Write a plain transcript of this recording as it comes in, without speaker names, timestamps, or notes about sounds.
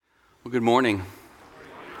Well, good morning.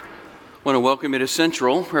 I want to welcome you to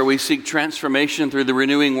Central, where we seek transformation through the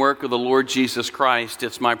renewing work of the Lord Jesus Christ.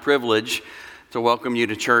 It's my privilege to welcome you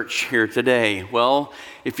to church here today. Well,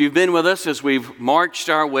 if you've been with us as we've marched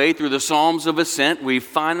our way through the Psalms of Ascent, we've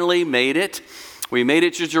finally made it. We made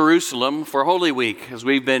it to Jerusalem for Holy Week as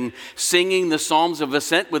we've been singing the Psalms of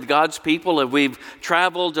Ascent with God's people. As we've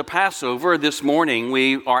traveled to Passover this morning,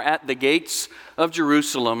 we are at the gates of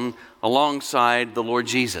Jerusalem alongside the Lord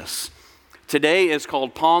Jesus. Today is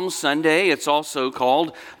called Palm Sunday. It's also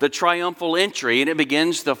called the Triumphal Entry, and it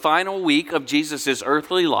begins the final week of Jesus'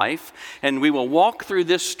 earthly life. And we will walk through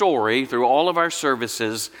this story through all of our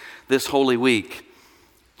services this Holy Week.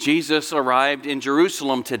 Jesus arrived in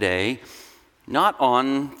Jerusalem today, not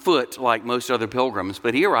on foot like most other pilgrims,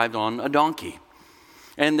 but he arrived on a donkey.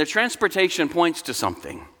 And the transportation points to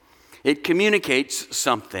something. It communicates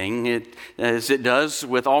something, as it does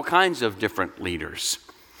with all kinds of different leaders.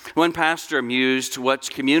 One pastor mused what's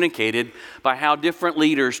communicated by how different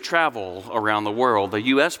leaders travel around the world. The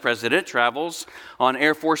U.S. president travels on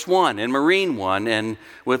Air Force One and Marine One and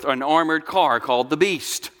with an armored car called the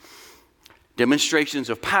Beast. Demonstrations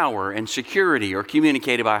of power and security are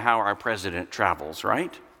communicated by how our president travels,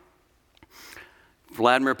 right?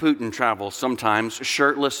 Vladimir Putin travels sometimes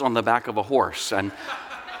shirtless on the back of a horse, and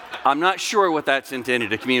I'm not sure what that's intended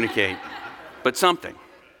to communicate, but something.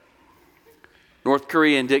 North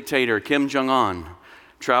Korean dictator Kim Jong-un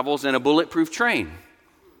travels in a bulletproof train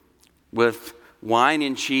with wine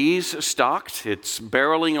and cheese stocked. It's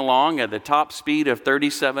barreling along at the top speed of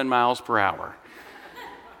 37 miles per hour.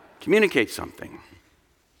 Communicates something.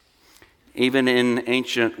 Even in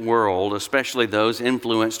ancient world, especially those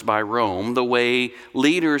influenced by Rome, the way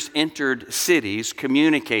leaders entered cities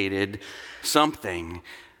communicated something.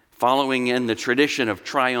 Following in the tradition of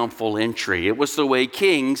triumphal entry. It was the way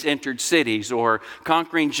kings entered cities or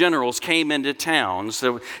conquering generals came into towns.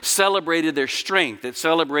 So it celebrated their strength. It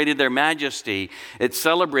celebrated their majesty. It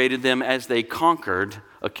celebrated them as they conquered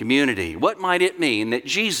a community. What might it mean that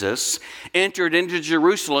Jesus entered into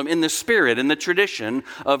Jerusalem in the spirit and the tradition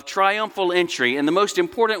of triumphal entry in the most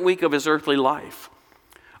important week of his earthly life?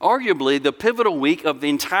 Arguably the pivotal week of the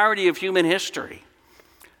entirety of human history.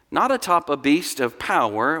 Not atop a beast of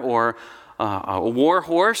power or a war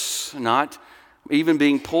horse, not even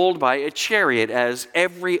being pulled by a chariot as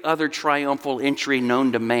every other triumphal entry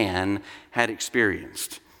known to man had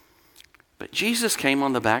experienced. But Jesus came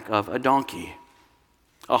on the back of a donkey,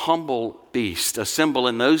 a humble beast, a symbol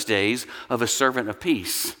in those days of a servant of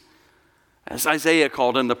peace. As Isaiah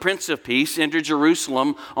called him, the Prince of Peace entered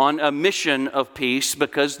Jerusalem on a mission of peace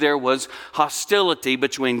because there was hostility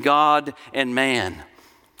between God and man.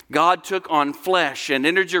 God took on flesh and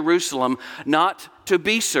entered Jerusalem not to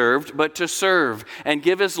be served, but to serve and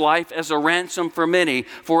give his life as a ransom for many,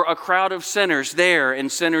 for a crowd of sinners there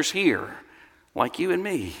and sinners here, like you and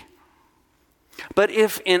me. But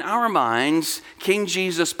if in our minds, King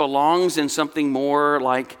Jesus belongs in something more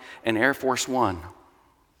like an Air Force One,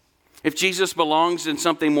 if Jesus belongs in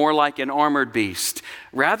something more like an armored beast,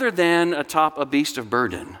 rather than atop a beast of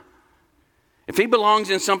burden, if he belongs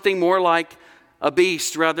in something more like a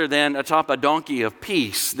beast rather than atop a donkey of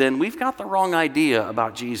peace, then we've got the wrong idea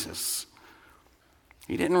about Jesus.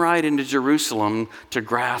 He didn't ride into Jerusalem to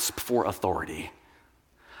grasp for authority,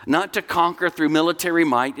 not to conquer through military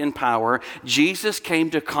might and power. Jesus came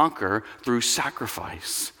to conquer through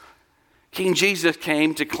sacrifice. King Jesus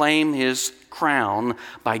came to claim his crown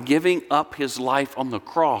by giving up his life on the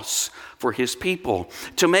cross for his people,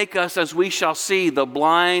 to make us, as we shall see, the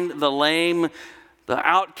blind, the lame, the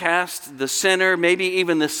outcast, the sinner, maybe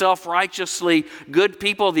even the self-righteously good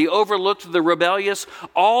people, the overlooked, the rebellious,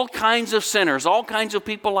 all kinds of sinners, all kinds of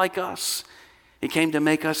people like us. He came to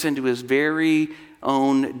make us into his very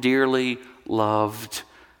own dearly loved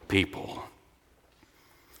people.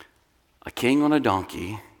 A king on a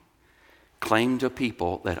donkey claimed a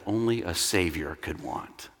people that only a Savior could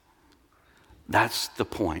want. That's the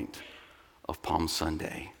point of Palm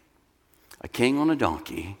Sunday. A king on a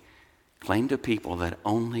donkey claimed a people that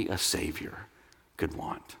only a Savior could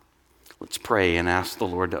want. Let's pray and ask the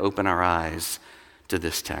Lord to open our eyes to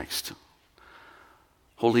this text.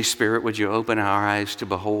 Holy Spirit, would you open our eyes to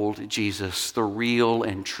behold Jesus, the real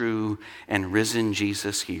and true and risen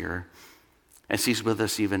Jesus here, as he's with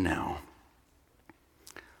us even now.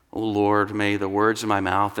 O Lord, may the words of my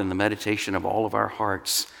mouth and the meditation of all of our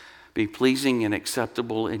hearts be pleasing and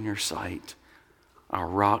acceptable in your sight, our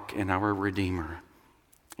rock and our Redeemer.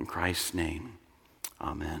 In Christ's name,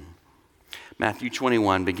 amen. Matthew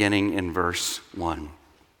 21, beginning in verse 1.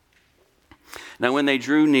 Now when they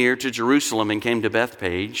drew near to Jerusalem and came to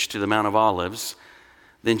Bethphage, to the Mount of Olives,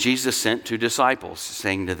 Then Jesus sent 2 disciples,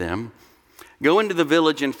 saying to them, "Go into the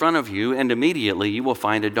village in front of you, and immediately you will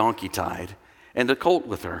find a donkey tied, and a colt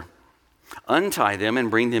with her. Untie them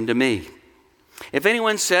and bring them to me. If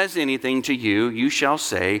anyone says anything to you, you shall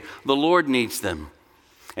say, 'The Lord needs them,'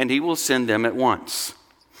 and he will send them at once."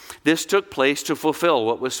 This took place to fulfill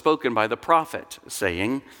what was spoken by the prophet,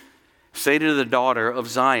 saying, "Say to the daughter of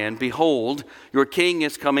Zion, behold, your king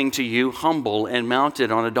is coming to you, humble and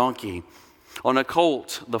mounted on a donkey, on a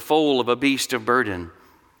colt, the foal of a beast of burden."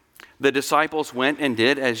 The disciples went and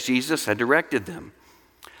did as Jesus had directed them.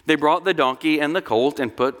 They brought the donkey and the colt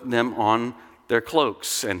and put them on their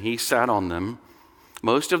cloaks, and he sat on them.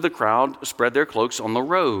 Most of the crowd spread their cloaks on the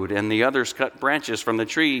road, and the others cut branches from the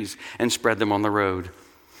trees and spread them on the road.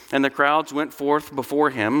 And the crowds went forth before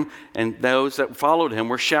him, and those that followed him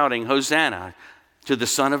were shouting, "Hosanna to the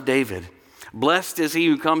Son of David. Blessed is he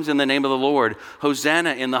who comes in the name of the Lord.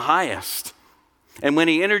 Hosanna in the highest." And when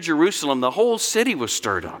he entered Jerusalem, the whole city was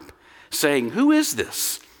stirred up, saying, "Who is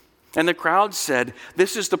this?" And the crowd said,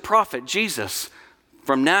 "This is the prophet Jesus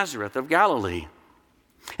from Nazareth of Galilee."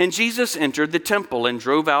 And Jesus entered the temple and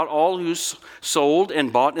drove out all who sold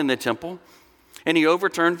and bought in the temple. And he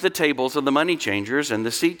overturned the tables of the money changers and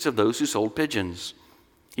the seats of those who sold pigeons.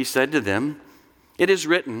 He said to them, "It is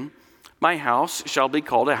written, 'My house shall be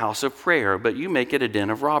called a house of prayer,' but you make it a den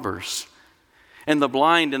of robbers." And the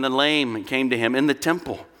blind and the lame came to him in the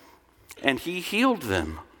temple, and he healed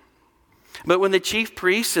them. But when the chief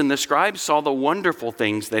priests and the scribes saw the wonderful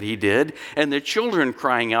things that he did, and the children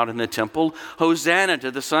crying out in the temple, "Hosanna to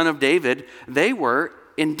the Son of David," they were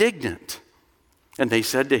indignant. And they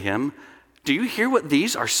said to him, "Do you hear what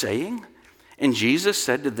these are saying?" And Jesus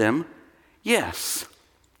said to them, "Yes.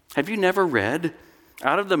 Have you never read,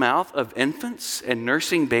 'Out of the mouth of infants and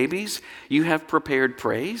nursing babies you have prepared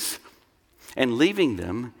praise'?" And leaving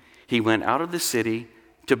them, he went out of the city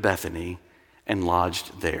to Bethany and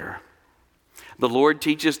lodged there. The Lord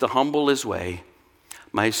teaches the humble his way.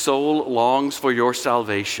 My soul longs for your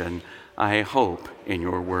salvation. I hope in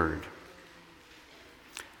your word.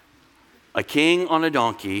 A king on a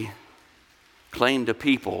donkey claimed a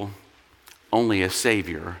people only a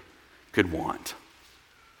Savior could want.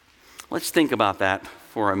 Let's think about that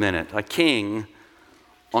for a minute. A king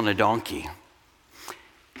on a donkey.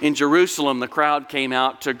 In Jerusalem, the crowd came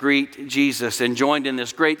out to greet Jesus and joined in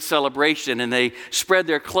this great celebration, and they spread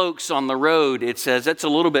their cloaks on the road. It says that's a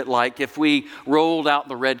little bit like if we rolled out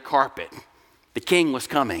the red carpet. The king was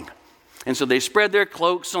coming. And so they spread their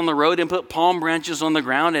cloaks on the road and put palm branches on the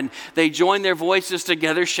ground, and they joined their voices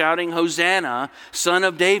together shouting, "Hosanna, Son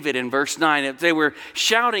of David," in verse 9. They were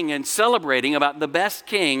shouting and celebrating about the best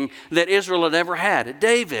king that Israel had ever had,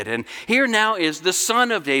 David. And here now is the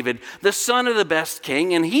Son of David, the son of the best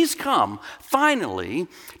king, and he's come finally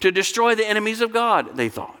to destroy the enemies of God, they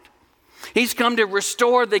thought. He's come to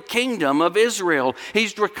restore the kingdom of Israel.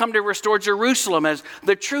 He's come to restore Jerusalem as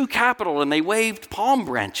the true capital, and they waved palm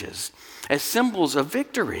branches as symbols of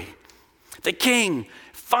victory. The king,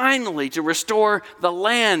 finally, to restore the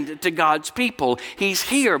land to God's people. He's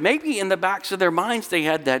here. Maybe in the backs of their minds, they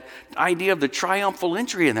had that idea of the triumphal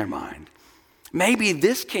entry in their mind. Maybe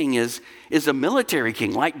this king is a military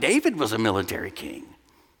king, like David was a military king.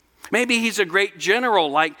 Maybe he's a great general,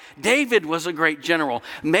 like David was a great general.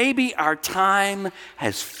 Maybe our time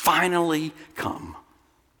has finally come.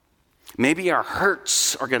 Maybe our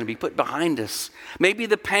hurts are going to be put behind us. Maybe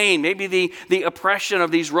the pain, maybe the oppression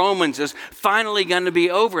of these Romans is finally going to be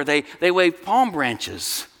over. They waved palm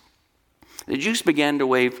branches. The Jews began to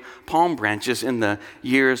wave palm branches in the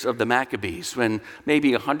years of the Maccabees, when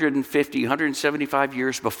maybe 150, 175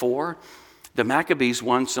 years before, the Maccabees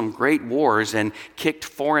won some great wars and kicked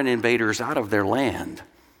foreign invaders out of their land.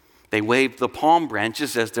 They waved the palm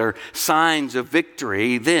branches as their signs of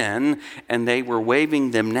victory then, and they were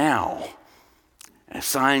waving them now as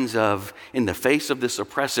signs of, in the face of this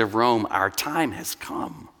oppressive Rome, our time has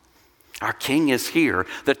come. Our king is here.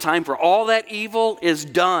 The time for all that evil is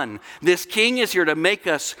done. This king is here to make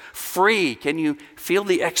us free. Can you feel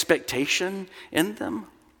the expectation in them?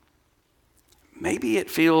 Maybe it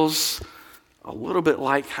feels a little bit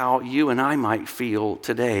like how you and I might feel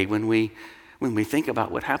today when we think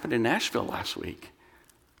about what happened in Nashville last week.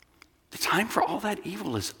 The time for all that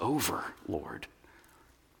evil is over, Lord.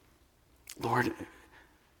 Lord,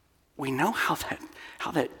 we know how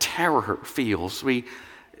that terror feels.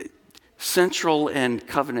 Central and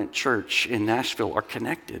Covenant Church in Nashville are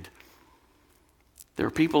connected. There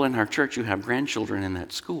are people in our church who have grandchildren in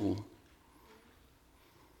that school.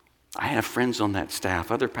 I have friends on that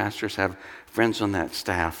staff. Other pastors have friends on that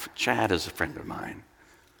staff. Chad is a friend of mine.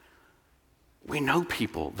 We know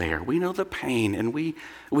people there. We know the pain, and we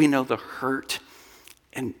know the hurt.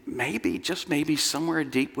 And maybe, just maybe, somewhere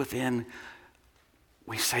deep within,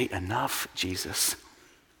 we say, enough, Jesus.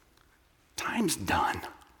 Time's done.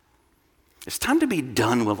 It's time to be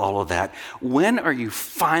done with all of that. When are you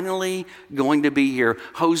finally going to be here?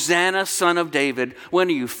 Hosanna, Son of David, when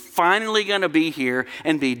are you finally going to be here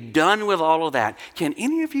and be done with all of that? Can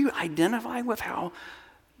any of you identify with how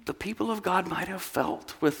the people of God might have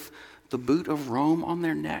felt with the boot of Rome on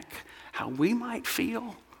their neck? How we might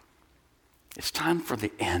feel? It's time for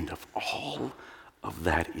the end of all of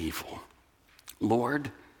that evil. Lord,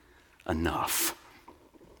 enough.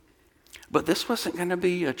 But this wasn't going to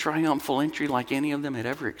be a triumphal entry like any of them had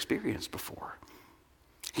ever experienced before.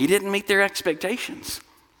 He didn't meet their expectations.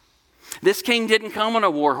 This king didn't come on a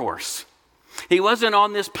war horse. He wasn't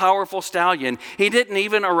on this powerful stallion. He didn't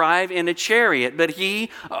even arrive in a chariot, but he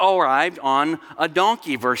arrived on a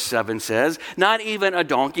donkey, verse 7 says. Not even a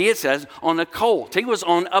donkey, it says on a colt. He was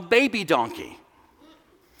on a baby donkey.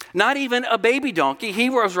 Not even a baby donkey. He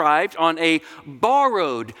arrived on a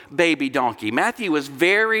borrowed baby donkey. Matthew was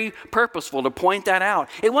very purposeful to point that out.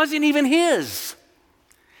 It wasn't even his.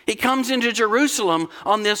 He comes into Jerusalem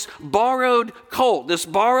on this borrowed colt, this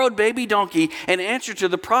borrowed baby donkey, in answer to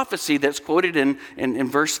the prophecy that's quoted in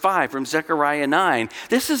verse 5 from Zechariah 9.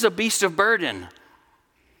 This is a beast of burden.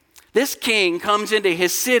 This king comes into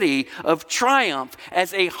his city of triumph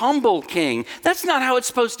as a humble king. That's not how it's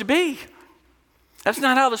supposed to be. That's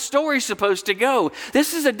not how the story's supposed to go.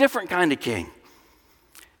 This is a different kind of king.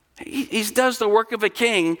 He does the work of a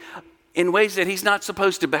king in ways that he's not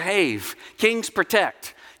supposed to behave. Kings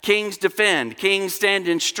protect. Kings defend. Kings stand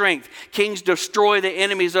in strength. Kings destroy the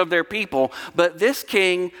enemies of their people. But this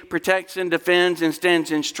king protects and defends and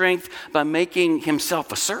stands in strength by making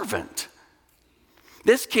himself a servant.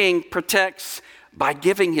 This king protects by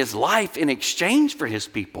giving his life in exchange for his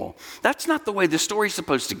people. That's not the way the story's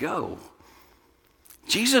supposed to go.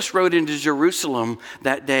 Jesus rode into Jerusalem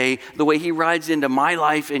that day the way he rides into my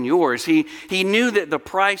life and yours. He knew that the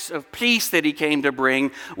price of peace that he came to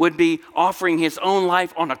bring would be offering his own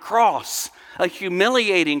life on a cross, a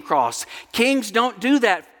humiliating cross. Kings don't do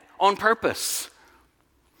that on purpose.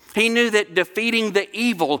 He knew that defeating the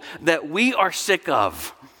evil that we are sick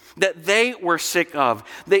of, that they were sick of,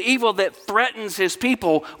 the evil that threatens his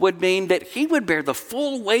people, would mean that he would bear the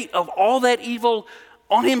full weight of all that evil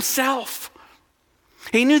on himself.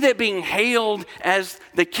 He knew that being hailed as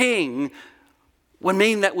the king would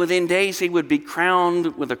mean that within days he would be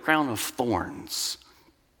crowned with a crown of thorns.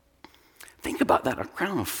 Think about that, a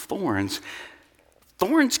crown of thorns.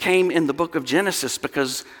 Thorns came in the book of Genesis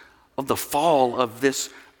because of the fall of this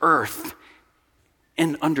earth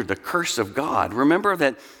and under the curse of God. Remember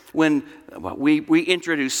that when we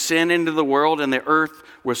introduced sin into the world and the earth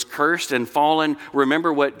was cursed and fallen,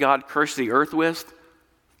 remember what God cursed the earth with?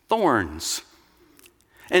 Thorns.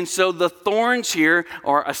 And so the thorns here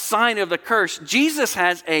are a sign of the curse. Jesus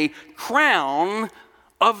has a crown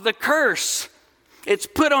of the curse. It's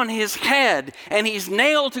put on his head, and he's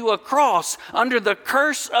nailed to a cross under the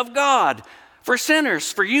curse of God for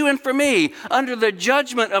sinners, for you and for me, under the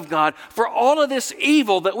judgment of God, for all of this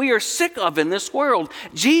evil that we are sick of in this world.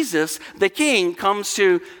 Jesus, the King, comes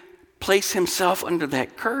to place himself under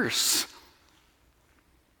that curse.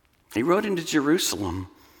 He rode into Jerusalem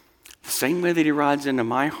the same way that he rides into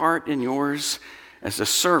my heart and yours, as a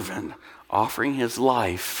servant offering his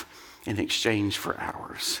life in exchange for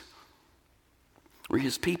ours. We're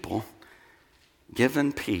his people,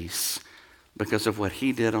 given peace because of what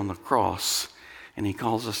he did on the cross, and he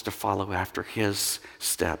calls us to follow after his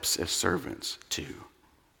steps as servants too.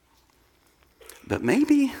 But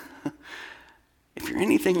maybe, if you're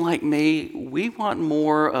anything like me, we want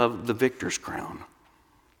more of the victor's crown.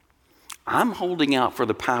 I'm holding out for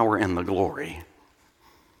the power and the glory.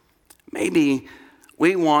 Maybe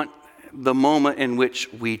we want the moment in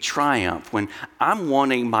which we triumph, when I'm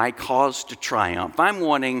wanting my cause to triumph. I'm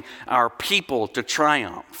wanting our people to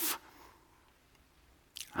triumph.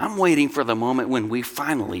 I'm waiting for the moment when we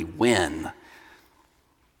finally win.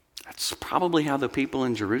 That's probably how the people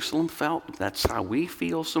in Jerusalem felt. That's how we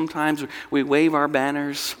feel sometimes. We wave our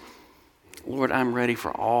banners. Lord, I'm ready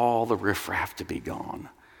for all the riffraff to be gone.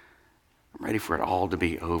 I'm ready for it all to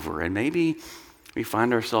be over. And maybe we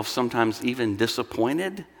find ourselves sometimes even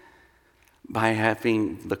disappointed by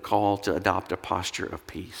having the call to adopt a posture of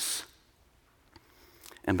peace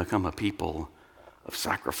and become a people of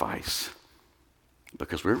sacrifice,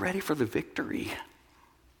 because we're ready for the victory,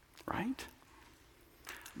 right?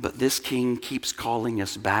 But this king keeps calling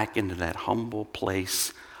us back into that humble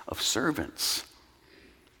place of servants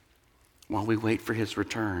while we wait for his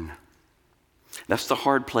return. That's the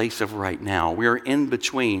hard place of right now. We're in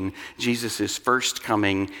between Jesus' first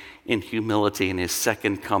coming in humility and his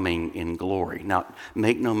second coming in glory. Now,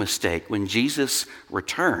 make no mistake, when Jesus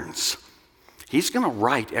returns, he's going to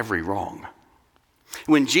right every wrong.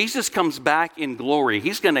 When Jesus comes back in glory,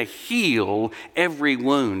 he's going to heal every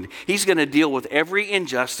wound. He's going to deal with every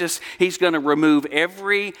injustice. He's going to remove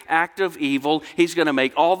every act of evil. He's going to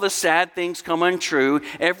make all the sad things come untrue.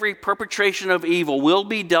 Every perpetration of evil will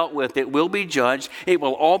be dealt with. It will be judged. It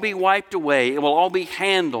will all be wiped away. It will all be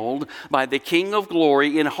handled by the King of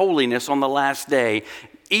glory in holiness on the last day.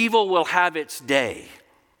 Evil will have its day.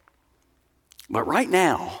 But right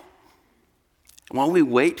now, while we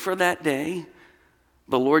wait for that day,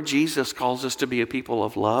 the Lord Jesus calls us to be a people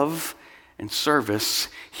of love and service.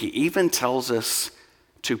 He even tells us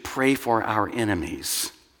to pray for our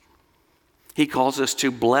enemies. He calls us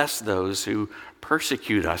to bless those who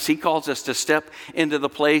persecute us. He calls us to step into the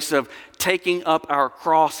place of taking up our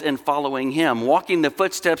cross and following him, walking the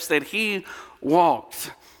footsteps that he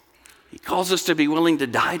walked. He calls us to be willing to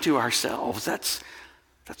die to ourselves. That's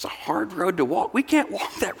a hard road to walk. We can't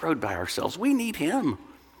walk that road by ourselves. We need him.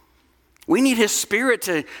 We need his Spirit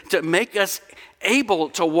to make us able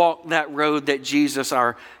to walk that road that Jesus,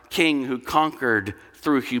 our King who conquered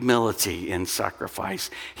through humility and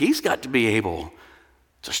sacrifice, he's got to be able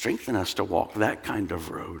to strengthen us to walk that kind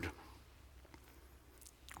of road.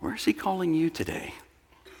 Where is he calling you today?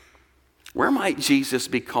 Where might Jesus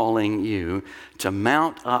be calling you to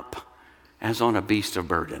mount up as on a beast of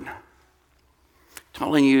burden?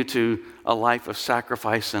 Calling you to a life of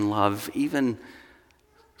sacrifice and love, even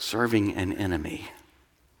serving an enemy.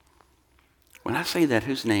 When I say that,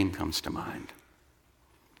 whose name comes to mind?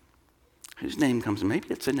 Whose name comes? Maybe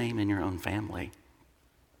it's a name in your own family.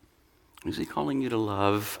 Who's he calling you to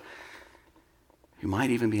love who might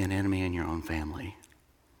even be an enemy in your own family?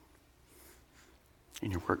 In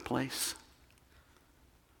your workplace?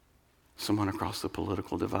 Someone across the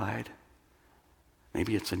political divide?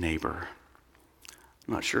 Maybe it's a neighbor.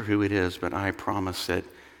 I'm not sure who it is, but I promise that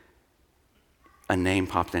a name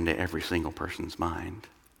popped into every single person's mind.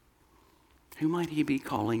 Who might he be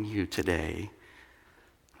calling you today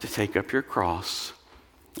to take up your cross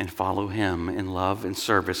and follow him in love and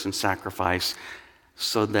service and sacrifice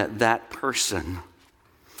so that that person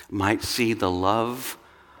might see the love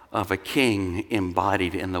of a king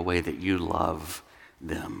embodied in the way that you love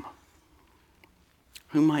them?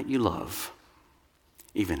 Who might you love,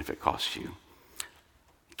 even if it costs you?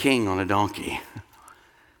 King on a donkey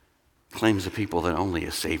claims the people that only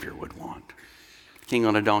a Savior would want. King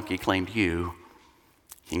on a donkey claimed you.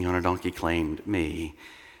 King on a donkey claimed me.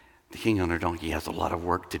 The king on a donkey has a lot of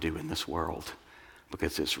work to do in this world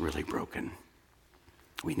because it's really broken.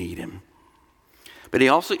 We need him. But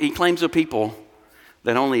he claims a people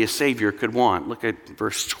that only a Savior could want. Look at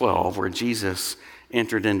verse 12, where Jesus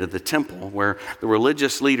entered into the temple, where the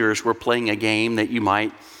religious leaders were playing a game that you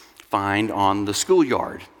might find on the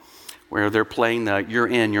schoolyard, where they're playing the you're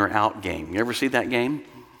in, you're out game. You ever see that game?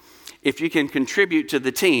 If you can contribute to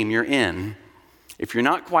the team, you're in. If you're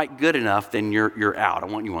not quite good enough, then you're out. I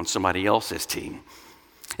want you on somebody else's team.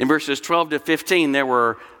 In verses 12 to 15, there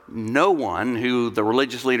were no one who the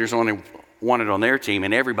religious leaders only wanted on their team,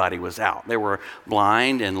 and everybody was out. There were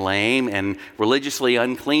blind and lame and religiously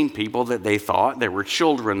unclean people that they thought. There were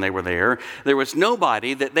children, they were there. There was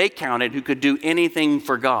nobody that they counted who could do anything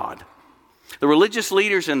for God. The religious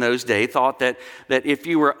leaders in those days thought that if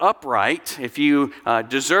you were upright, if you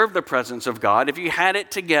deserved the presence of God, if you had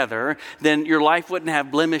it together, then your life wouldn't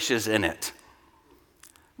have blemishes in it.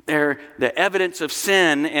 The evidence of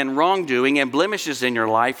sin and wrongdoing and blemishes in your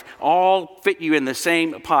life all fit you in the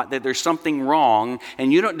same pot, that there's something wrong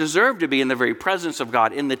and you don't deserve to be in the very presence of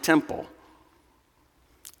God in the temple.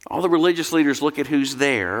 All the religious leaders look at who's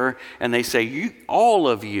there and they say, all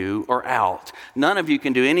of you are out. None of you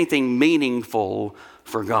can do anything meaningful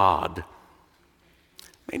for God.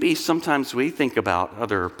 Maybe sometimes we think about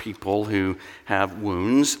other people who have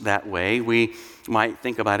wounds that way. We might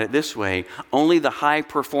think about it this way: only the high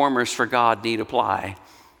performers for God need apply.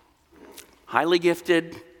 Highly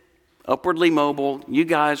gifted, upwardly mobile, you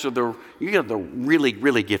guys are the really,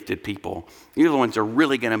 really gifted people. You're the ones that are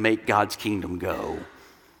really going to make God's kingdom go.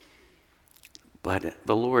 But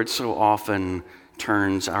the Lord so often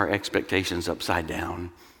turns our expectations upside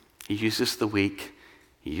down. He uses the weak,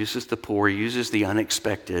 he uses the poor, he uses the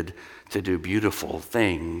unexpected to do beautiful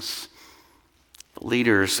things. The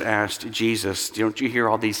leaders asked Jesus, "Don't you hear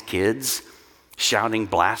all these kids shouting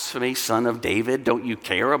blasphemy, son of David. Don't you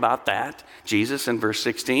care about that? Jesus in verse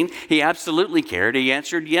 16. He absolutely cared. He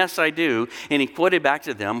answered, yes, I do. And he quoted back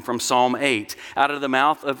to them from Psalm 8. Out of the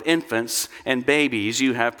mouth of infants and babies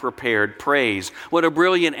you have prepared praise. What a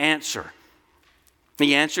brilliant answer.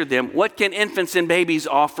 He answered them, what can infants and babies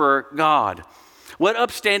offer God? What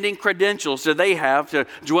upstanding credentials do they have to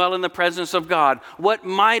dwell in the presence of God? What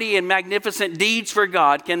mighty and magnificent deeds for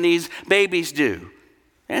God can these babies do?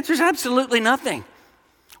 The answer is absolutely nothing.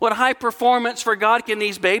 What high performance for God can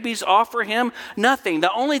these babies offer him? Nothing.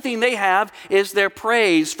 The only thing they have is their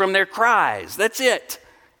praise from their cries. That's it.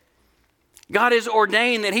 God has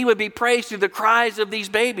ordained that he would be praised through the cries of these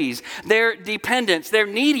babies. Their dependence, their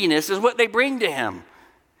neediness is what they bring to him.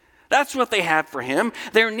 That's what they have for him.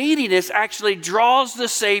 Their neediness actually draws the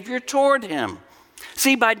Savior toward him.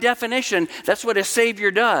 See, by definition, that's what a Savior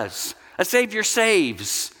does. A Savior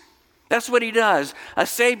saves. That's what he does. A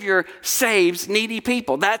Savior saves needy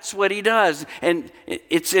people. That's what he does. And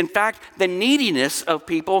it's in fact the neediness of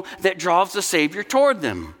people that draws the Savior toward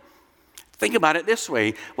them. Think about it this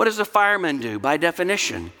way. What does a fireman do by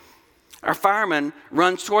definition? Our fireman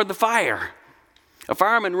runs toward the fire. A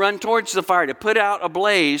fireman runs towards the fire to put out a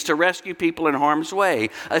blaze to rescue people in harm's way.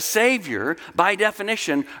 A Savior, by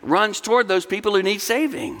definition, runs toward those people who need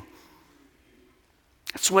saving.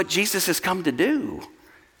 That's what Jesus has come to do.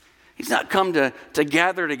 He's not come to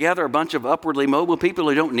gather together a bunch of upwardly mobile people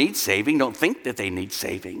who don't need saving, don't think that they need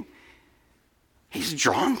saving. He's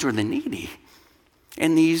drawn toward the needy.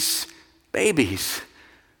 And these babies,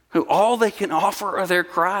 who all they can offer are their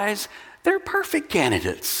cries, they're perfect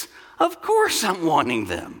candidates. Of course I'm wanting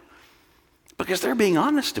them, because they're being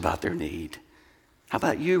honest about their need. How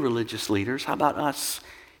about you, religious leaders? How about us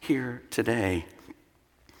here today?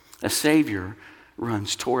 A Savior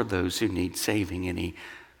runs toward those who need saving, and he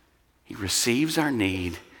receives our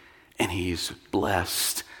need, and he's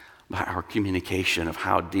blessed by our communication of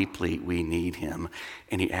how deeply we need him.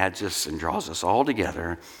 And he adds us and draws us all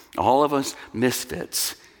together, all of us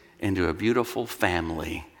misfits, into a beautiful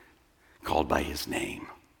family called by his name.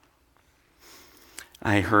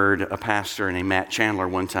 I heard a pastor named Matt Chandler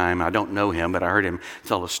one time. I don't know him, but I heard him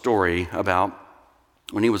tell a story about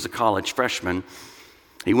when he was a college freshman.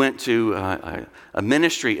 He went to a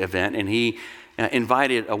ministry event, and he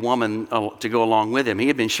invited a woman to go along with him. He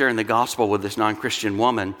had been sharing the gospel with this non-Christian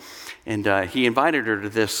woman, and he invited her to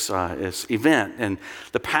this event. And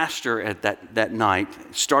the pastor at that night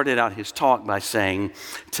started out his talk by saying,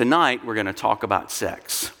 tonight we're going to talk about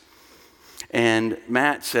sex. And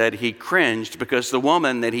Matt said he cringed because the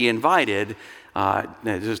woman that he invited,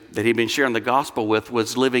 that he'd been sharing the gospel with,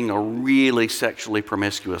 was living a really sexually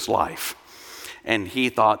promiscuous life. And he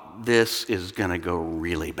thought, this is going to go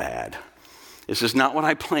really bad. This is not what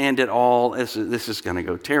I planned at all. This is going to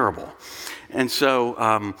go terrible. And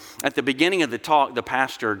so at the beginning of the talk, the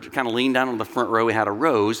pastor kind of leaned down on the front row. He had a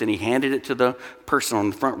rose, and he handed it to the person on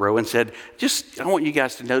the front row and said, I want you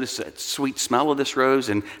guys to notice that sweet smell of this rose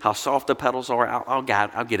and how soft the petals are. I'll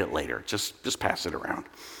get it later. Just pass it around.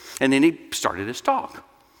 And then he started his talk.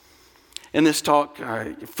 And this talk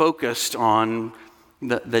focused on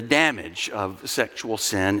the damage of sexual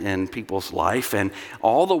sin in people's life. And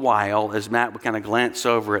all the while, as Matt would kind of glance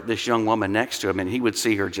over at this young woman next to him, and he would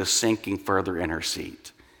see her just sinking further in her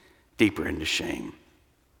seat, deeper into shame.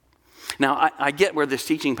 Now, I get where this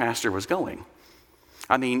teaching pastor was going.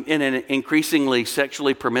 I mean, in an increasingly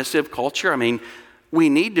sexually permissive culture, we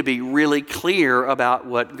need to be really clear about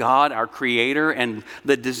what God, our creator and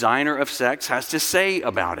the designer of sex, has to say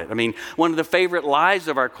about it. One of the favorite lies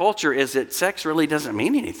of our culture is that sex really doesn't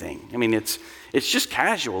mean anything. It's just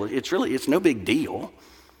casual. It's no big deal.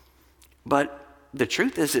 But the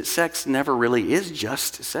truth is that sex never really is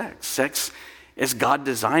just sex. Sex, as God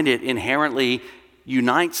designed it, inherently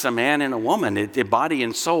unites a man and a woman, body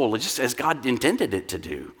and soul, just as God intended it to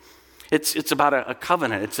do. It's about a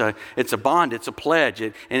covenant. It's a bond. It's a pledge.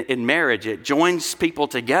 In marriage, it joins people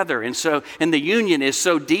together. And the union is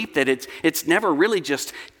so deep that it's never really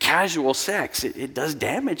just casual sex. It does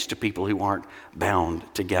damage to people who aren't bound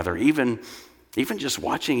together. Even just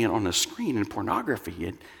watching it on a screen in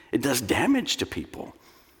pornography, it does damage to people.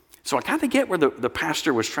 So I kind of get where the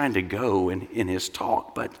pastor was trying to go in his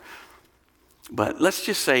talk, but let's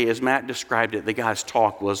just say, as Matt described it, the guy's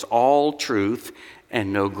talk was all truth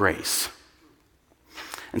and no grace.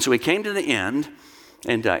 And so he came to the end,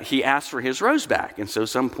 and he asked for his rose back. And so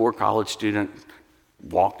some poor college student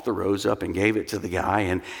walked the rose up and gave it to the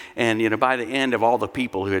guy. And by the end of all the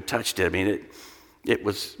people who had touched it, it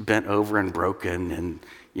was bent over and broken, and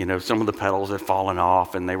some of the petals had fallen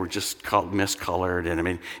off and they were just miscolored. And I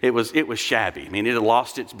mean, it was shabby. I mean, it had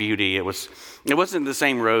lost its beauty. It wasn't the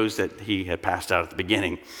same rose that he had passed out at the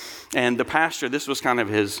beginning. And the pastor, this was kind of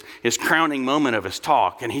his crowning moment of his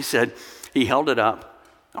talk. And he said, he held it up,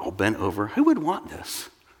 all bent over. Who would want this?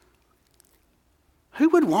 Who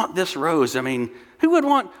would want this rose? I mean, who would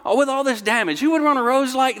want, with all this damage, who would want a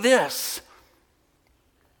rose like this?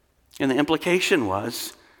 And the implication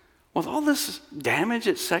was, with all this damage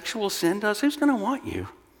that sexual sin does, who's going to want you?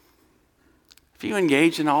 If you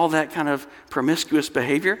engage in all that kind of promiscuous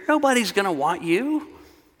behavior, nobody's going to want you.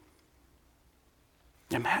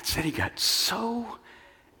 And Matt said he got so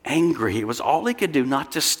angry. It was all he could do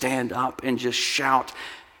not to stand up and just shout,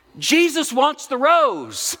 Jesus wants the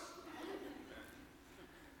rose.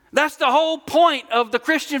 That's the whole point of the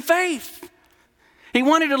Christian faith. He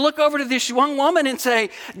wanted to look over to this young woman and say,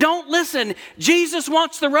 don't listen. Jesus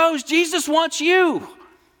wants the rose. Jesus wants you.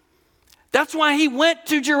 That's why he went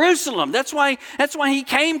to Jerusalem. That's why he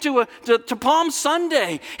came to Palm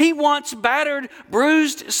Sunday. He wants battered,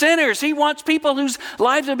 bruised sinners. He wants people whose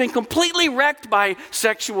lives have been completely wrecked by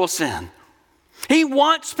sexual sin. He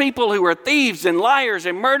wants people who are thieves and liars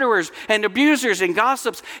and murderers and abusers and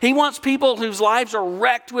gossips. He wants people whose lives are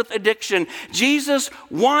wrecked with addiction. Jesus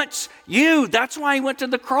wants you. That's why he went to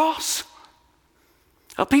the cross.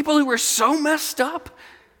 Of people who were so messed up.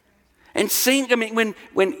 And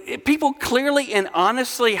when people clearly and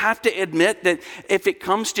honestly have to admit that if it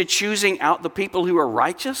comes to choosing out the people who are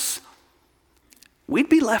righteous, we'd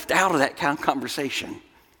be left out of that kind of conversation.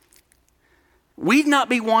 We'd not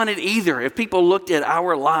be wanted either if people looked at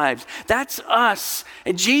our lives. That's us.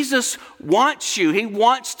 And Jesus wants you. He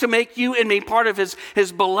wants to make you and me part of his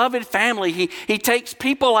beloved family. He takes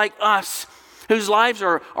people like us whose lives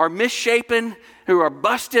are misshapen, who are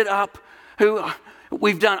busted up, who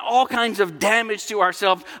we've done all kinds of damage to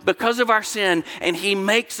ourselves because of our sin, and he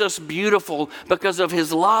makes us beautiful because of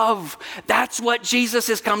his love. That's what Jesus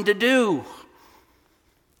has come to do.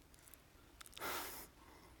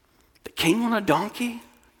 King on a donkey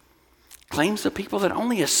claims the people that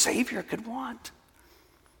only a Savior could want.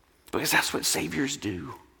 Because that's what Saviors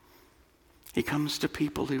do. He comes to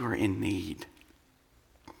people who are in need.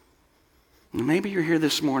 And maybe you're here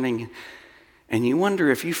this morning and you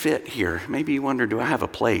wonder if you fit here. Maybe you wonder, do I have a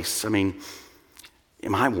place? I mean,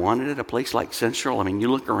 am I wanted at a place like Central? I mean,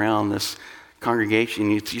 you look around this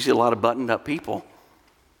congregation, you see a lot of buttoned up people.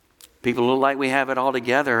 People look like we have it all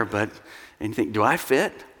together, and you think, do I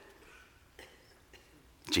fit?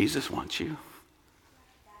 Jesus wants you.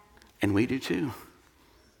 And we do too.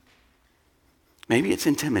 Maybe it's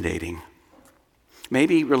intimidating.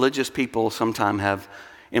 Maybe religious people sometimes have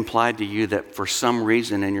implied to you that for some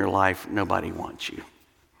reason in your life, nobody wants you.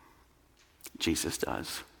 Jesus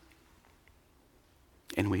does.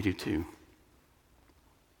 And we do too.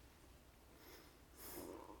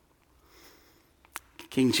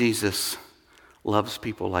 King Jesus loves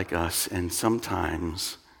people like us, and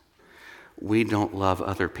sometimes we don't love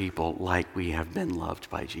other people like we have been loved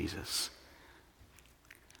by Jesus.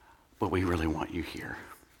 But we really want you here.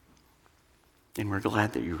 And we're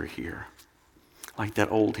glad that you are here. Like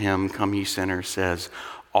that old hymn, Come Ye Sinners, says,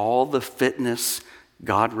 all the fitness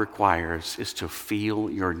God requires is to feel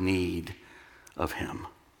your need of him.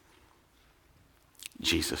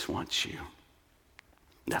 Jesus wants you.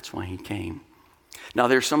 That's why he came. Now,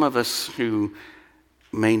 there's some of us who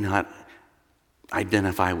may not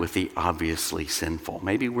identify with the obviously sinful.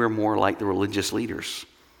 Maybe we're more like the religious leaders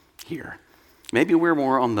here. Maybe we're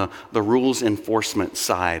more on the rules enforcement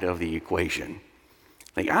side of the equation.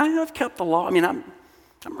 Like, I've kept the law. I mean, I'm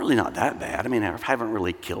really not that bad. I mean, I haven't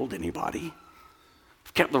really killed anybody.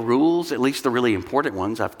 I've kept the rules, at least the really important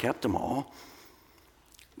ones. I've kept them all.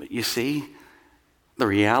 But you see, the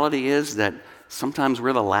reality is that sometimes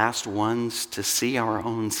we're the last ones to see our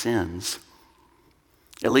own sins.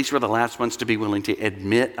 At least we're the last ones to be willing to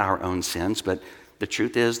admit our own sins, but the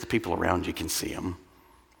truth is the people around you can see them.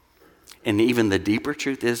 And even the deeper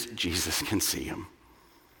truth is Jesus can see them.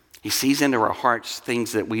 He sees into our hearts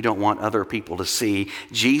things that we don't want other people to see.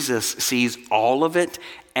 Jesus sees all of it,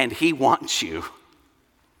 and he wants you.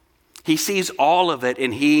 He sees all of it,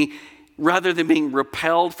 and he, rather than being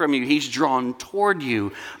repelled from you, he's drawn toward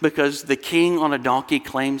you because the king on a donkey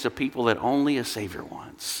claims a people that only a Savior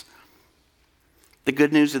wants. The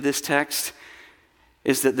good news of this text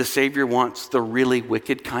is that the Savior wants the really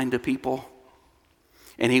wicked kind of people,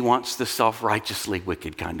 and he wants the self-righteously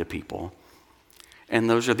wicked kind of people. And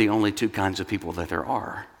those are the only two kinds of people that there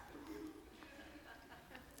are.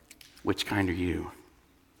 Which kind are you?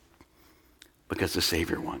 Because the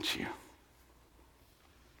Savior wants you.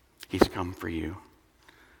 He's come for you.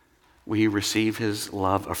 Will you receive his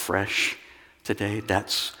love afresh today?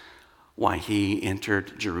 That's why he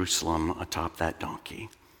entered Jerusalem atop that donkey,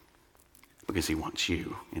 because he wants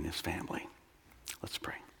you in his family. Let's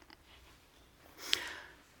pray.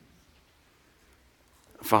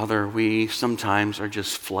 Father, we sometimes are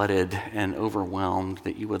just flooded and overwhelmed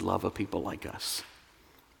that you would love a people like us.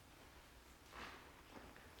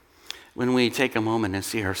 When we take a moment and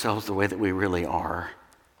see ourselves the way that we really are,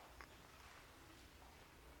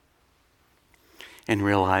 and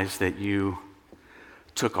realize that you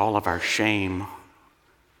took all of our shame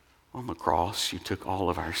on the cross, you took all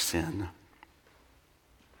of our sin.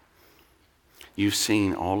 You've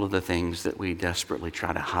seen all of the things that we desperately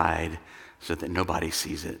try to hide so that nobody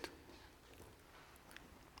sees it.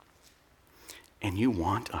 And you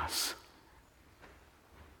want us.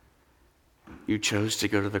 You chose to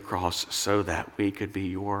go to the cross so that we could be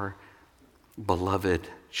your beloved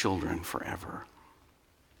children forever.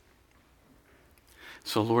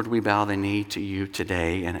 So, Lord, we bow the knee to you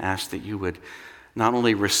today and ask that you would not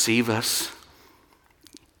only receive us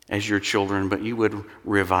as your children, but you would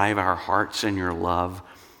revive our hearts in your love.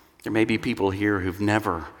 There may be people here who've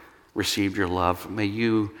never received your love. May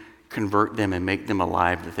you convert them and make them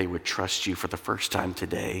alive, that they would trust you for the first time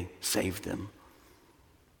today. Save them.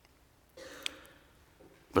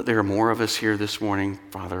 But there are more of us here this morning,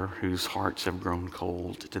 Father, whose hearts have grown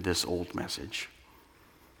cold to this old message.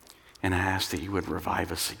 And I ask that you would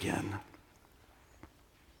revive us again.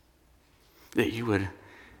 That you would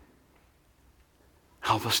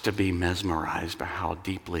help us to be mesmerized by how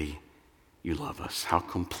deeply you love us, how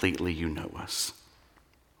completely you know us.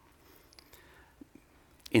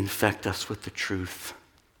 Infect us with the truth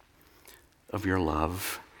of your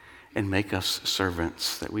love and make us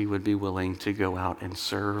servants, that we would be willing to go out and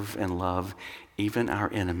serve and love even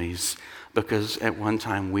our enemies, because at one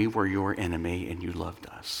time we were your enemy and you loved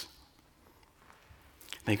us.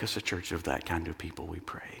 Make us a church of that kind of people, we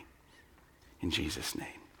pray. In Jesus' name,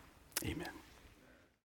 amen.